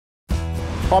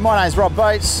Hi, my name's Rob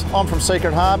Bates. I'm from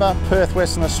Secret Harbour, Perth,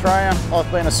 Western Australia. I've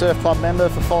been a surf club member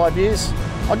for 5 years.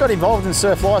 I got involved in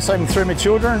surf lifesaving through my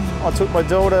children. I took my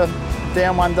daughter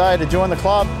down one day to join the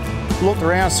club, looked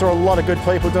around, saw a lot of good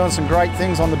people doing some great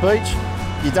things on the beach.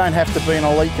 You don't have to be an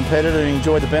elite competitor to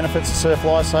enjoy the benefits of surf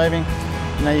lifesaving.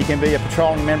 You know, you can be a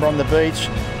patrolling member on the beach,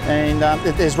 and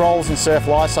there's roles in surf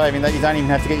lifesaving that you don't even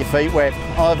have to get your feet wet.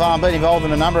 I've been involved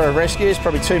in a number of rescues,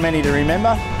 probably too many to remember.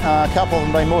 A couple of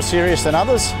them been more serious than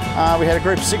others. We had a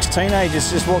group of 6 teenagers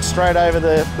just walked straight over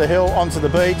the hill onto the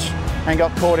beach and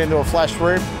got caught into a flash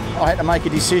room. I had to make a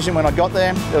decision when I got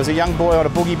there. There was a young boy on a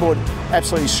boogie board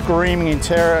absolutely screaming in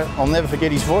terror. I'll never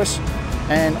forget his voice.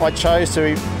 And I chose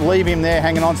to leave him there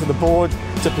hanging onto the board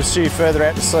to pursue further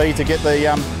out to sea to get the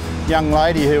young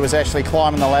lady who was actually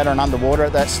climbing the ladder and underwater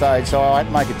at that stage. So I had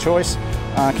to make a choice.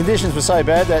 Conditions were so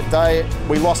bad that day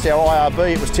we lost our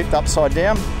IRB, it was tipped upside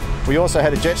down. We also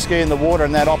had a jet ski in the water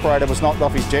and that operator was knocked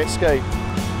off his jet ski.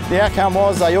 The outcome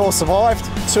was they all survived.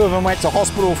 2 of them went to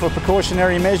hospital for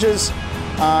precautionary measures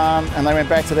and they went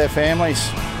back to their families.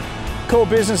 Core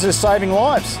business is saving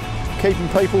lives, keeping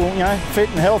people, you know, fit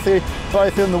and healthy,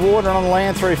 both in the water and on the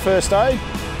land through first aid.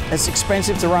 It's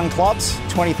expensive to run clubs,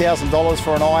 $20,000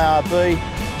 for an IRB,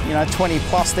 you know,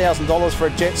 $20,000+ for a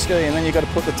jet ski, and then you've got to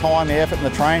put the time, the effort and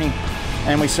the training.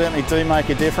 And we certainly do make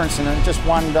a difference, and just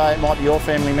one day it might be your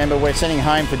family member we're sending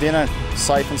home for dinner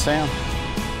safe and sound.